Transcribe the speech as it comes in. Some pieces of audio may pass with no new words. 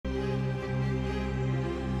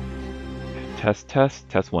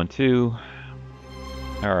Test 1 2.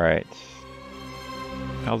 Alright.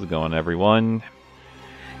 How's it going, everyone?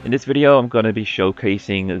 In this video, I'm going to be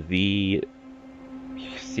showcasing the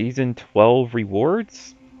Season 12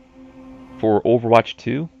 rewards for Overwatch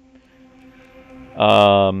 2. Just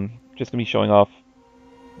going to be showing off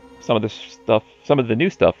some of the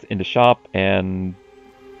new stuff in the shop and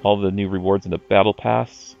all the new rewards in the Battle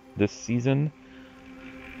Pass this season.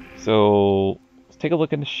 So, let's take a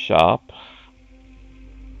look in the shop.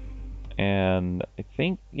 And I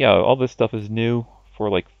think, yeah, all this stuff is new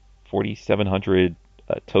for like 4,700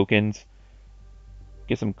 tokens.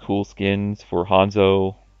 Get some cool skins for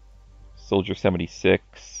Hanzo, Soldier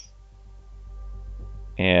 76,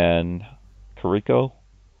 and Kariko.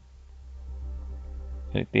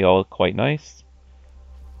 I think they all look quite nice.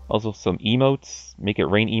 Also some emotes. Make it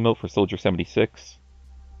rain emote for Soldier 76.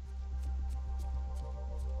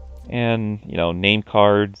 And, you know, name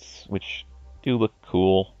cards, which do look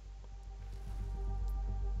cool.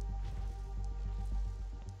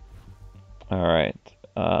 Alright,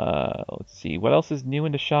 let's see, what else is new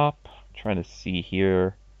in the shop? I'm trying to see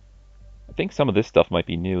here. I think some of this stuff might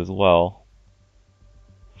be new as well.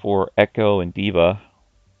 For Echo and Diva.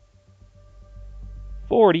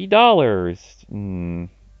 $40!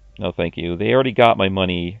 No thank you. They already got my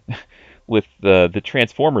money with the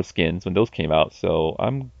Transformer skins when those came out, so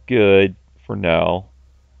I'm good for now.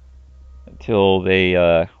 Until they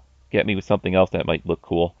get me with something else that might look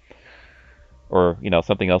cool. Or, you know,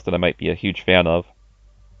 something else that I might be a huge fan of.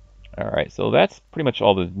 Alright, so that's pretty much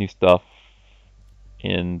all the new stuff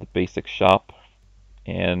in the basic shop.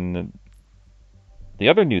 And the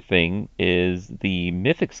other new thing is the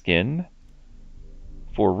Mythic skin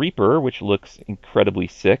for Reaper, which looks incredibly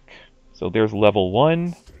sick. So there's level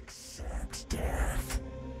 1.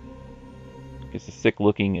 It's a sick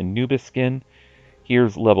looking Anubis skin.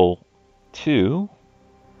 Here's level 2.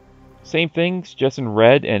 Same things, just in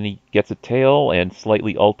red, and he gets a tail and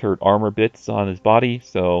slightly altered armor bits on his body,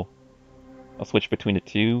 so I'll switch between the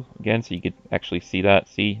two again so you can actually see that.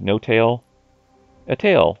 See, no tail, a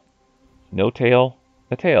tail, no tail,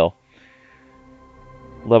 a tail.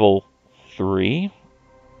 Level 3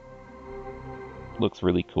 looks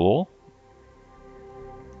really cool.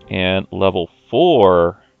 And level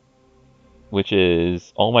 4, which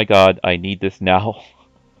is, oh my god, I need this now.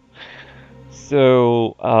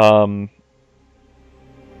 So,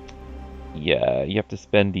 yeah, you have to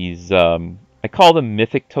spend these, I call them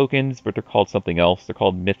mythic tokens, but they're called something else. They're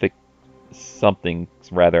called mythic something,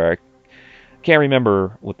 rather. I can't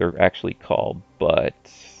remember what they're actually called, but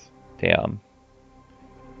damn.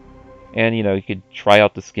 And, you know, you could try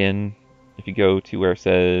out the skin if you go to where it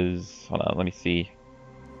says, hold on, let me see.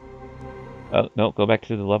 Oh, no, go back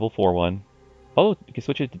to the level 4 one. Oh, you can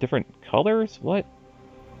switch it to different colors? What?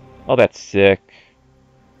 Oh, that's sick.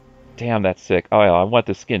 Damn, that's sick. Oh, yeah, I want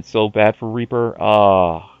the skin so bad for Reaper.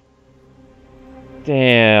 Ah.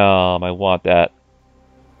 Damn, I want that.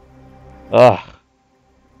 Ugh.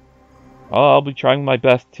 I'll be trying my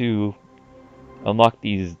best to unlock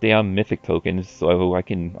these damn mythic tokens so I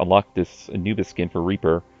can unlock this Anubis skin for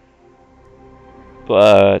Reaper.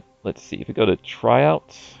 But, let's see. If we go to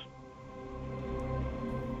tryouts,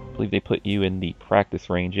 I believe they put you in the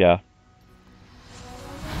practice range, yeah.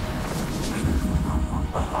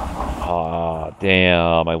 Ah,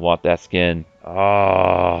 damn, I want that skin.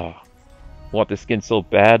 Ah, I want this skin so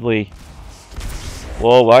badly.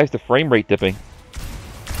 Whoa, why is the frame rate dipping?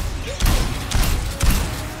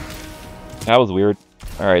 That was weird.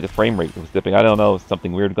 Alright, the frame rate was dipping. I don't know,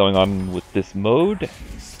 something weird going on with this mode.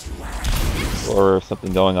 Or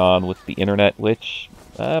something going on with the internet, which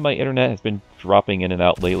my internet has been dropping in and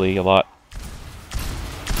out lately a lot.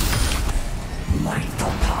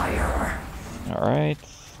 Alright.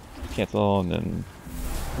 Cancel, and then...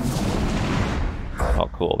 Oh,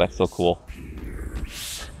 cool. That's so cool.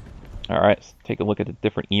 Alright, let's take a look at the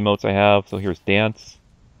different emotes I have. So here's Dance.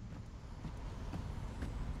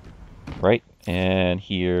 Right, and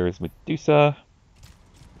here's Medusa.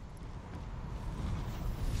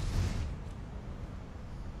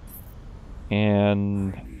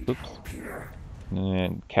 And... Oops.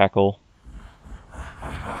 And Cackle.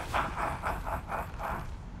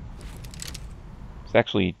 It's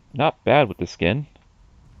actually not bad with the skin.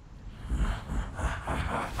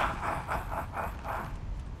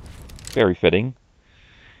 Very fitting.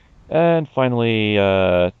 And finally,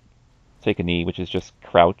 Take a Knee, which is just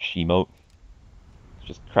crouch emote.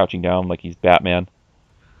 Just crouching down like he's Batman.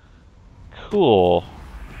 Cool.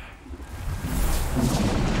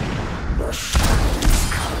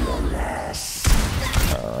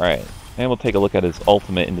 Alright. And we'll take a look at his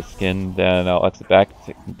ultimate in the skin, then I'll exit back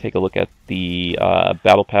to take a look at the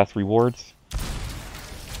Battle Pass rewards.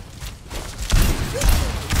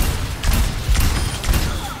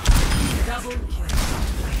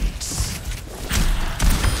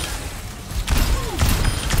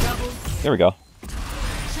 There we go.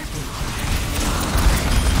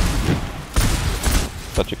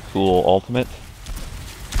 Such a cool ultimate.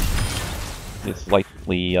 There's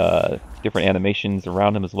slightly different animations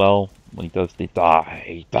around him as well when he does the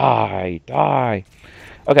die, die, die.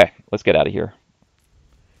 Okay, let's get out of here.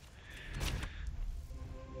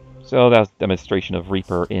 So that was a demonstration of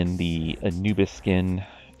Reaper in the Anubis skin,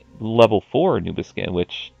 level 4 Anubis skin,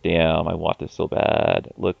 which, damn, I want this so bad.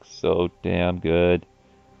 It looks so damn good.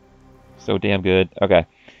 So damn good. Okay.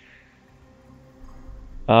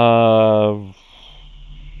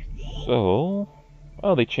 So...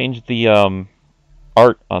 Oh, they changed the,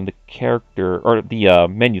 art on the character, or the,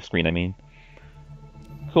 menu screen, I mean.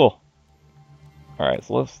 Cool. Alright,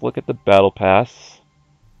 so let's look at the Battle Pass.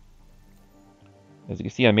 As you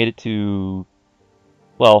can see, I made it to...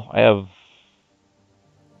 Well, I have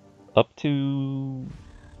up to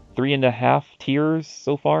 3.5 tiers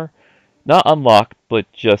so far. Not unlocked,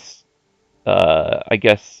 but just, I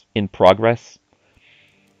guess, in progress.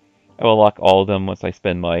 I will unlock all of them once I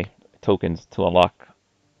spend my tokens to unlock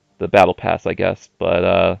the Battle Pass, I guess. But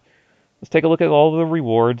let's take a look at all the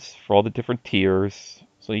rewards for all the different tiers.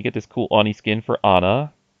 So you get this cool Ani skin for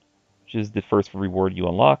Ana, which is the first reward you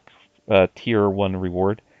unlock, tier 1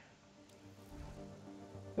 reward.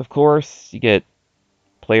 Of course, you get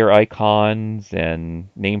player icons and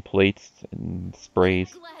nameplates and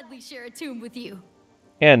sprays. I'd gladly share a tomb with you.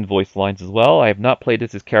 And voice lines as well. I have not played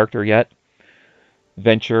as his character yet.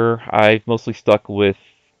 Venture, I've mostly stuck with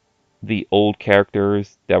the old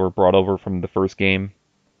characters that were brought over from the first game.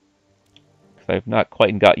 Because I've not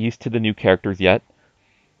quite got used to the new characters yet.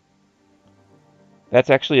 That's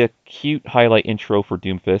actually a cute highlight intro for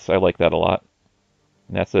Doomfist. I like that a lot.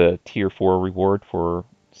 And that's a tier 4 reward for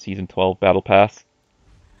Season 12 Battle Pass.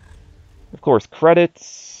 Of course,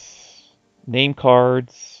 credits, name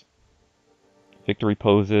cards, victory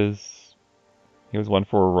poses. Here's one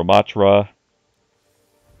for Ramatra.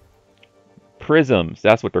 Prisms,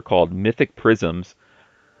 that's what they're called, mythic prisms.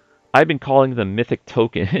 I've been calling them mythic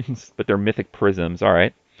tokens, but they're mythic prisms.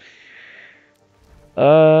 Alright.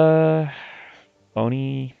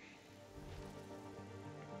 Oni.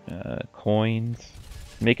 Coins.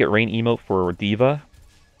 Make it rain emote for Diva,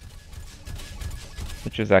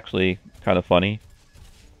 which is actually kind of funny.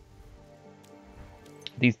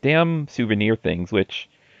 These damn souvenir things, which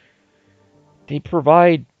they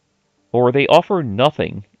provide, or they offer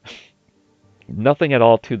nothing. Nothing at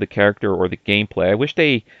all to the character or the gameplay.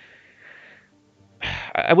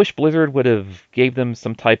 I wish Blizzard would have gave them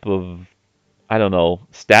some type of, I don't know,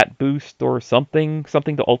 stat boost or something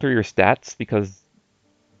to alter your stats, because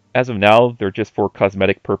as of now, they're just for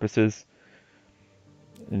cosmetic purposes.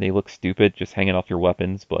 And they look stupid just hanging off your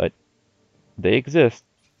weapons, but they exist.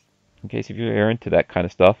 In case if you're into that kind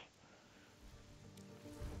of stuff.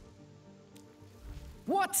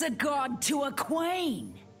 What's a god to a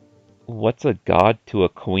queen? What's a god to a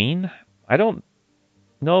queen? I don't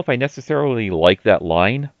know if I necessarily like that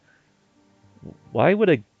line. Why would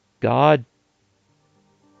a god...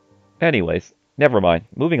 Anyways, never mind.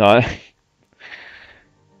 Moving on.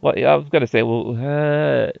 Well, yeah, I was gonna say, well,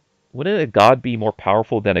 wouldn't a god be more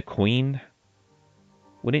powerful than a queen?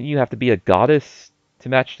 Wouldn't you have to be a goddess to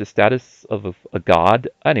match the status of a god?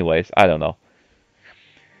 Anyways, I don't know.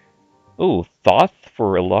 Ooh, Thoth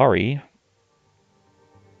for Ilari.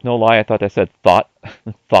 No lie, I thought I said thought.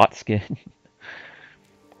 Thought skin.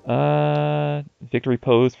 Victory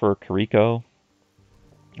pose for Kiriko.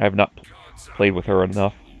 I have not played with her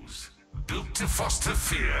enough. Built to foster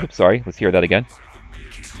fear. Oops, sorry, let's hear that again.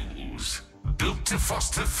 Built to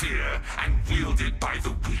foster fear and wielded by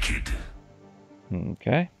the wicked.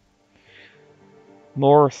 Okay.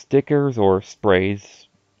 More stickers or sprays.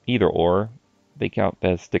 Either or. They count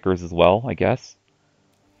as stickers as well, I guess.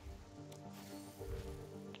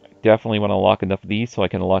 Definitely want to unlock enough of these so I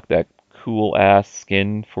can unlock that cool ass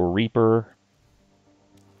skin for Reaper.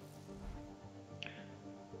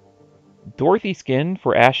 Dorothy skin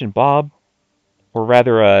for Ash and Bob. Or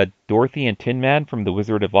rather, Dorothy and Tin Man from The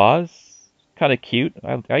Wizard of Oz. Kind of cute.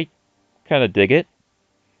 I kind of dig it.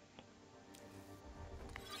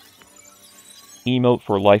 Emote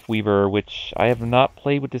for Lifeweaver, which I have not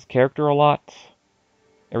played with this character a lot.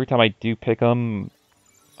 Every time I do pick him,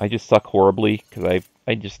 I just suck horribly, because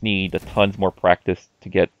I just need a tons more practice to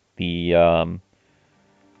get the,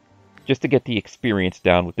 just to get the experience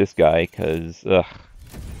down with this guy, because, ugh.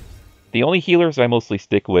 The only healers I mostly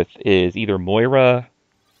stick with is either Moira,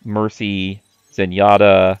 Mercy,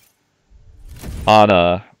 Zenyatta,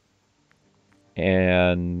 Ana,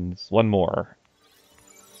 and one more.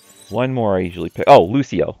 One more I usually pick. Oh,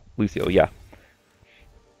 Lucio. Lucio, yeah.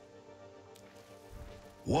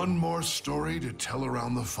 One more story to tell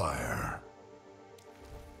around the fire.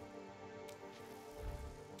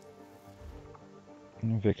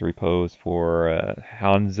 Victory pose for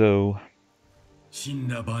Hanzo.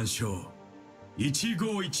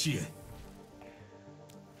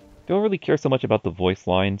 Don't really care so much about the voice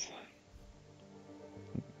lines.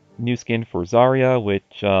 New skin for Zarya,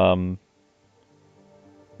 which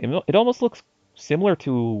it almost looks similar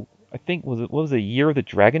to, I think, what was it, Year of the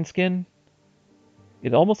Dragon skin?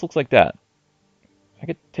 It almost looks like that. I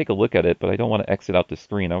could take a look at it, but I don't want to exit out the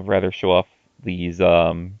screen. I'd rather show off these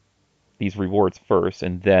rewards first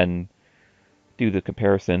and then do the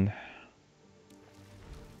comparison.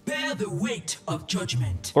 Bear the weight of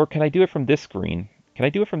judgment. Or can I do it from this screen? Can I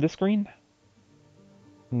do it from this screen?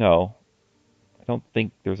 No. I don't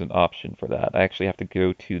think there's an option for that. I actually have to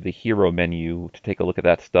go to the hero menu to take a look at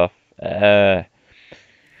that stuff.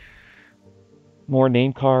 More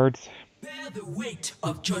name cards. Bear the weight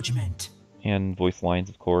of judgment. And voice lines,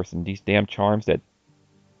 of course, and these damn charms that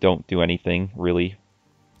don't do anything, really.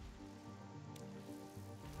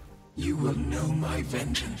 You will know my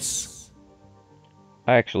vengeance.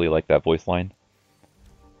 I actually like that voice line.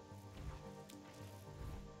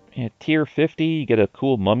 At tier 50, you get a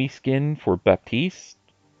cool mummy skin for Baptiste,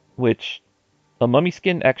 which a mummy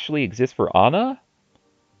skin actually exists for Ana.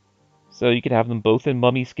 So you could have them both in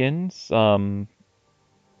mummy skins.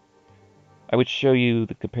 I would show you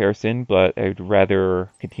the comparison, but I'd rather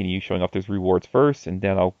continue showing off those rewards first, and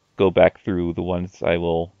then I'll go back through the ones I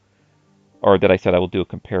will, or that I said I will do a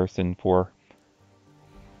comparison for.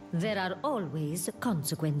 There are always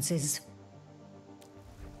consequences.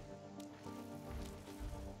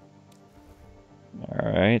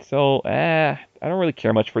 Alright, so, I don't really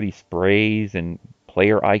care much for these sprays and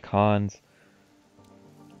player icons.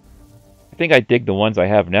 I think I dig the ones I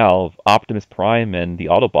have now of Optimus Prime and the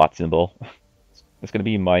Autobot symbol. It's going to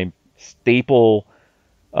be my staple,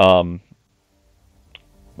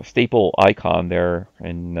 staple icon there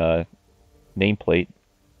and nameplate.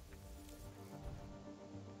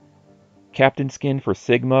 Captain skin for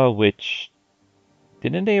Sigma, which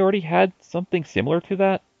didn't they already had something similar to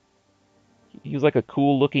that? He was like a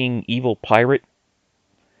cool looking evil pirate.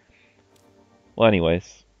 Well,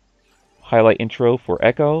 anyways, highlight intro for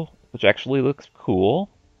Echo, which actually looks cool.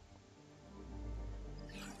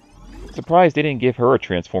 Surprised they didn't give her a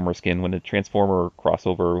Transformer skin when the Transformer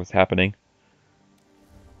crossover was happening.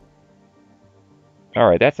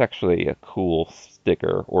 Alright, that's actually a cool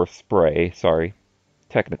sticker, or spray, sorry.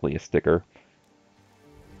 Technically a sticker.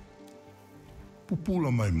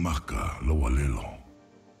 Pupula may maka lawalelo.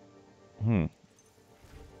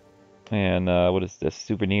 And what is this?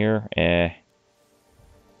 Souvenir?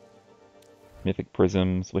 Mythic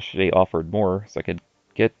Prisms. Wish they offered more so I could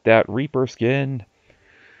get that Reaper skin.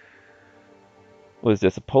 What is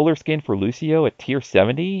this? A polar skin for Lucio at tier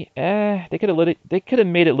 70? They could have they could have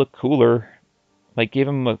made it look cooler. Like gave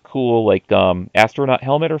him a cool like astronaut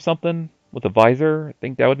helmet or something with a visor. I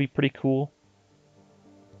think that would be pretty cool.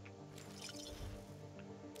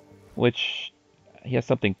 Which he has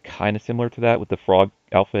something kind of similar to that with the frog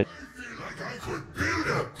outfit. I feel like I could build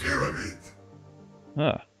a pyramid.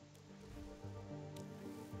 Huh.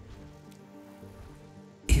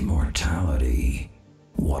 Immortality.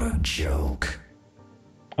 What a joke.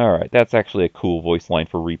 Alright, that's actually a cool voice line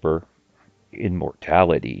for Reaper.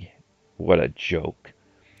 Immortality. What a joke.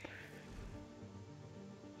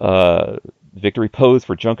 Victory pose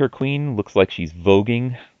for Junker Queen. Looks like she's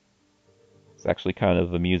voguing. It's actually kind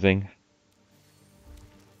of amusing.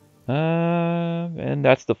 And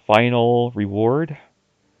that's the final reward.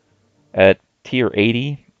 At tier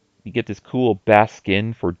 80, you get this cool bass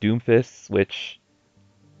skin for Doomfist, which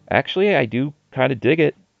actually I do kind of dig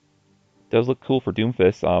it. Does look cool for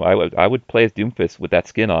Doomfist. I would play as Doomfist with that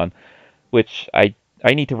skin on, which I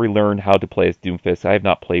need to relearn how to play as Doomfist. I have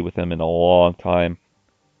not played with him in a long time.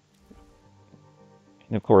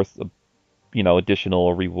 And of course, you know,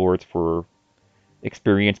 additional rewards for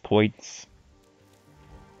experience points,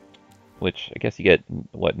 which I guess you get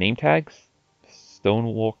what, name tags?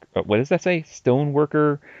 Stonewalker. What does that say?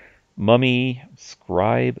 Stoneworker, Mummy,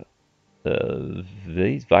 Scribe,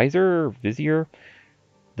 Visor, Vizier,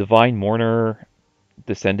 Divine Mourner,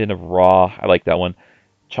 Descendant of Ra. I like that one.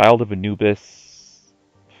 Child of Anubis,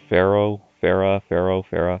 Pharaoh. I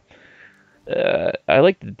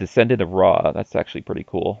like the Descendant of Ra. That's actually pretty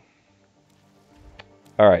cool.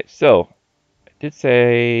 Alright, so I did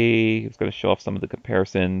say I was going to show off some of the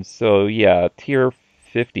comparisons. So yeah, tier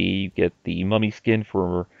 50, you get the mummy skin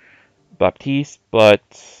for Baptiste,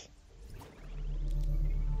 but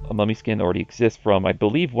a mummy skin already exists from, I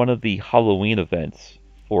believe, one of the Halloween events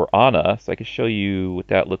for Ana. So I can show you what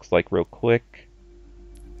that looks like real quick.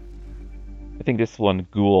 I think this one,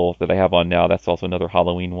 Ghoul, that I have on now, that's also another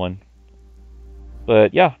Halloween one.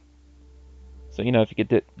 But yeah, so you know, if you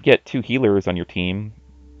get two healers on your team,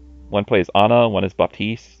 one plays Ana, one is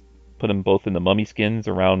Baptiste, put them both in the mummy skins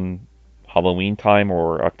around Halloween time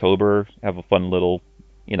or October, have a fun little,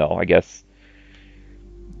 you know, I guess,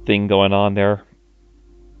 thing going on there.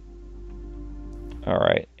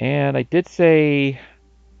 Alright, and I did say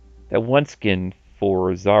that one skin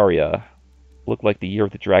for Zarya looked like the Year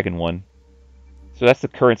of the Dragon one. So that's the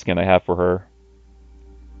current skin I have for her.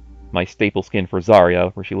 My staple skin for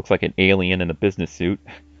Zarya, where she looks like an alien in a business suit.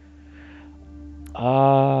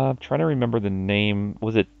 I'm trying to remember the name.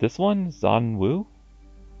 Was it this one? Zanwu?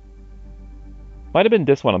 Might have been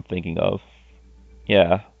this one I'm thinking of.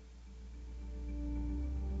 Yeah.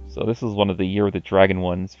 So this is one of the Year of the Dragon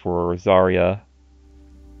ones for Zarya.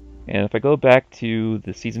 And if I go back to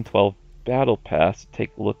the Season 12 Battle Pass,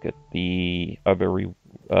 take a look at the other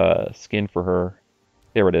skin for her.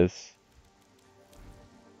 There it is.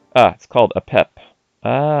 Ah, it's called a Pep.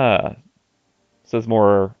 Ah, so it's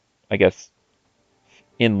more, I guess,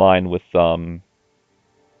 in line with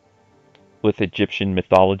Egyptian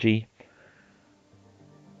mythology.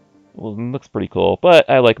 Well, it looks pretty cool, but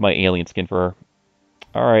I like my alien skin for her.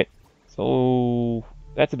 Alright, so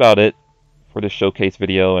that's about it for this showcase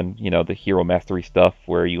video and, you know, the hero mastery stuff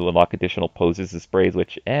where you unlock additional poses and sprays,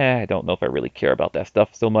 which, I don't know if I really care about that stuff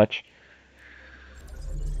so much.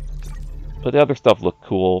 But the other stuff looked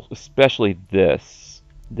cool, especially this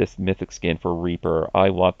mythic skin for Reaper. I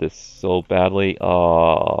want this so badly.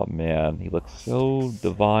 Oh, man, he looks so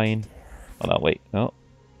divine. Oh, no, wait, no.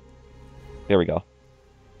 There we go.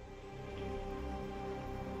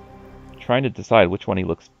 Trying to decide which one he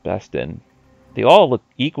looks best in. They all look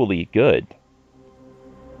equally good.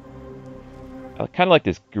 I kind of like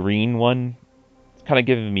this green one. It's kind of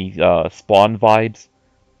giving me Spawn vibes.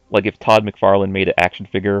 Like if Todd McFarlane made an action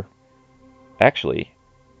figure. Actually,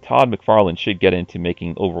 Todd McFarlane should get into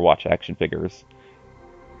making Overwatch action figures.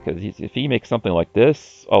 Because if he makes something like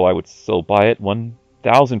this, oh, I would so buy it.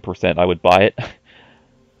 1000% I would buy it.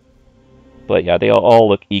 But yeah, they all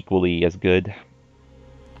look equally as good.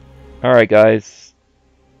 Alright guys,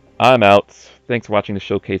 I'm out. Thanks for watching the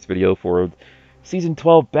showcase video for Season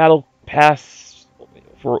 12 Battle Pass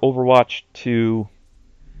for Overwatch 2.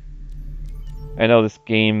 I know this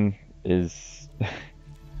game is...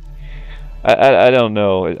 I don't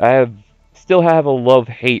know. Still have a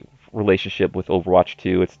love-hate relationship with Overwatch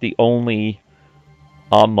 2. It's the only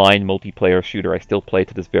online multiplayer shooter I still play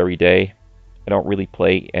to this very day. I don't really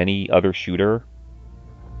play any other shooter.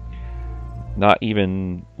 Not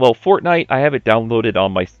even... Well, Fortnite, I have it downloaded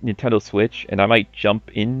on my Nintendo Switch, and I might jump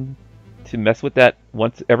in to mess with that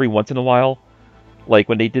every once in a while. Like,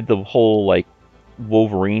 when they did the whole, like,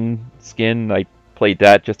 Wolverine skin, I played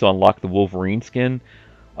that just to unlock the Wolverine skin.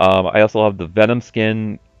 I also have the Venom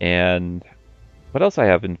skin, and... What else I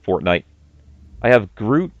have in Fortnite? I have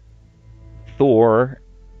Groot, Thor,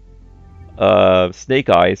 Snake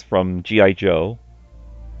Eyes from G.I. Joe.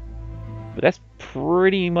 But that's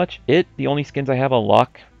pretty much it. The only skins I have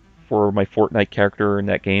unlocked for my Fortnite character in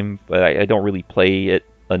that game, but I don't really play it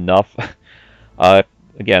enough.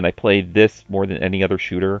 Again, I play this more than any other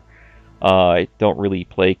shooter. I don't really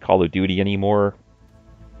play Call of Duty anymore.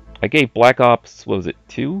 I gave Black Ops, what was it,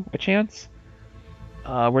 2 a chance?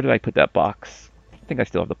 Where did I put that box? I think I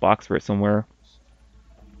still have the box for it somewhere.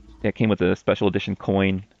 Yeah, it came with a special edition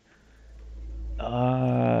coin.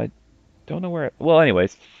 Don't know where well,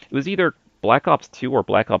 anyways, it was either Black Ops 2 or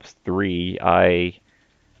Black Ops 3. I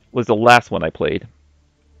was the last one I played.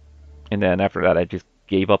 And then after that, I just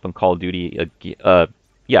gave up on Call of Duty,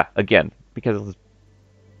 yeah, again, because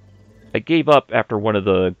I gave up after one of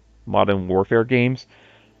the Modern Warfare games.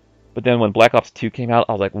 But then when Black Ops 2 came out,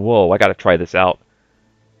 I was like, whoa, I gotta try this out.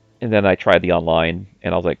 And then I tried the online,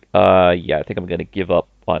 and I was like, yeah, I think I'm gonna give up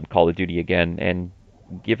on Call of Duty again, and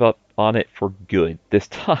give up on it for good this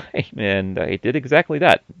time. And I did exactly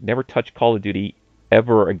that. Never touched Call of Duty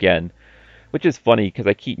ever again. Which is funny, because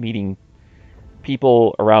I keep meeting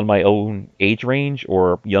people around my own age range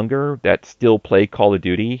or younger that still play Call of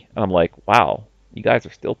Duty. And I'm like, wow, you guys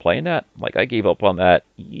are still playing that? Like, I gave up on that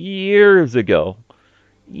years ago.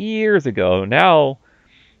 Years ago. Now,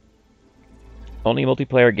 only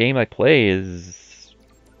multiplayer game I play is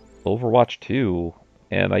Overwatch 2.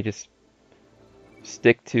 And I just...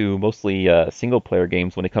 stick to mostly single-player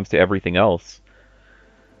games when it comes to everything else.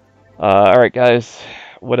 All right, guys.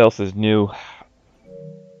 What else is new?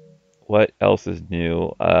 What else is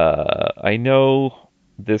new? I know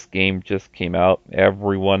this game just came out.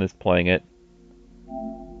 Everyone is playing it.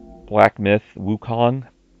 Black Myth Wukong.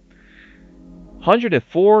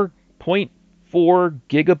 104.4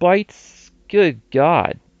 gigabytes? Good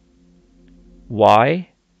God. Why?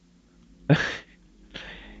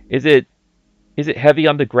 Is it heavy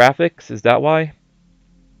on the graphics? Is that why?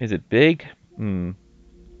 Is it big? Hmm.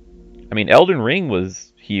 I mean, Elden Ring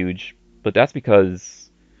was huge, but that's because,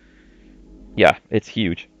 yeah, it's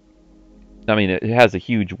huge. I mean, it has a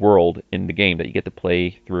huge world in the game that you get to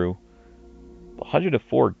play through.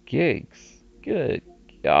 104 gigs. Good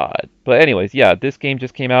God. But anyways, yeah, this game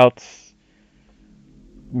just came out.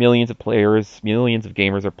 Millions of players, millions of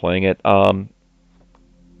gamers are playing it.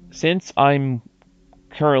 Since I'm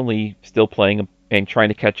currently still playing and trying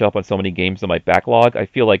to catch up on so many games on my backlog, I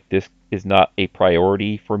feel like this is not a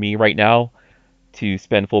priority for me right now to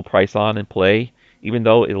spend full price on and play, even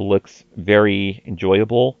though it looks very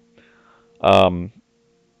enjoyable. Um,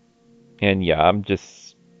 and yeah, I'm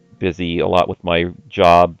just busy a lot with my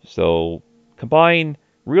job, so combine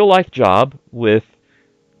real life job with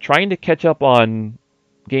trying to catch up on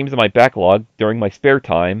games in my backlog during my spare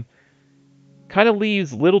time kind of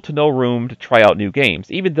leaves little to no room to try out new games.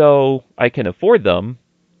 Even though I can afford them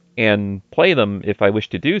and play them if I wish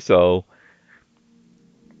to do so,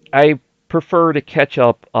 I prefer to catch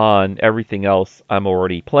up on everything else I'm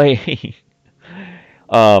already playing.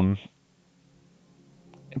 um,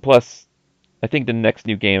 Plus, I think the next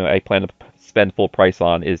new game I plan to spend full price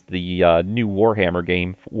on is the new Warhammer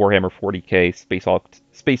game, Warhammer 40K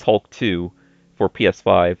Space Hulk 2 for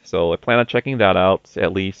PS5. So I plan on checking that out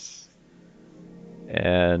at least.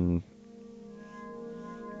 And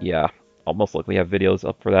yeah, I'll most likely have videos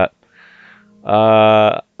up for that.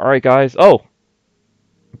 Alright guys. Oh,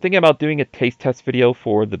 I'm thinking about doing a taste test video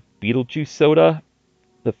for the Beetlejuice soda.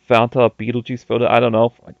 The Fanta Beetlejuice soda. I don't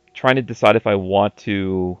know. I'm trying to decide if I want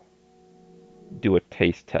to do a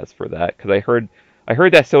taste test for that. Because I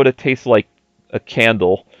heard that soda tastes like a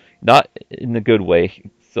candle. Not in a good way.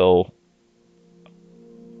 So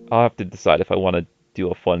I'll have to decide if I want to do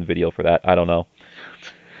a fun video for that. I don't know.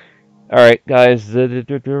 Alright guys.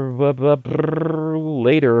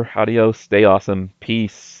 Later. Adios. Stay awesome.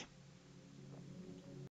 Peace.